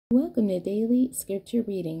Welcome to Daily Scripture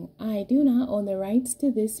Reading. I do not own the rights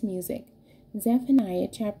to this music. Zephaniah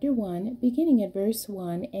chapter 1, beginning at verse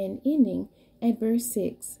 1 and ending at verse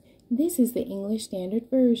 6. This is the English Standard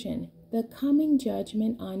Version. The coming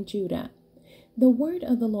judgment on Judah. The word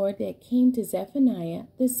of the Lord that came to Zephaniah,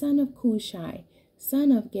 the son of Cushai,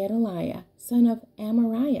 son of Gedaliah, son of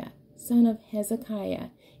Amariah, son of Hezekiah,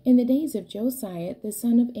 in the days of Josiah, the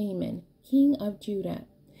son of Amon, king of Judah.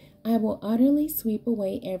 I will utterly sweep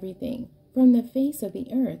away everything from the face of the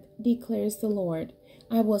earth, declares the Lord.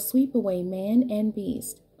 I will sweep away man and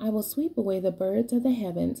beast. I will sweep away the birds of the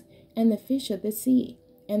heavens and the fish of the sea,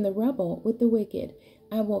 and the rubble with the wicked.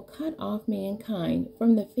 I will cut off mankind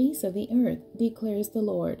from the face of the earth, declares the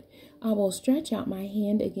Lord. I will stretch out my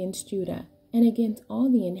hand against Judah and against all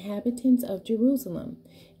the inhabitants of Jerusalem,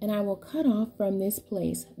 and I will cut off from this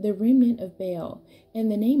place the remnant of Baal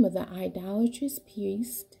and the name of the idolatrous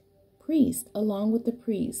priest along with the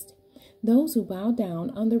priest, those who bow down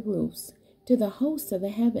on the roofs to the hosts of the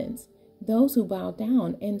heavens, those who bow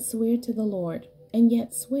down and swear to the Lord, and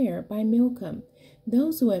yet swear by Milcom,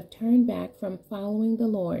 those who have turned back from following the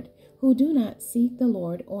Lord, who do not seek the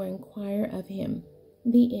Lord or inquire of him.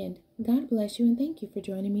 The end. God bless you and thank you for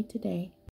joining me today.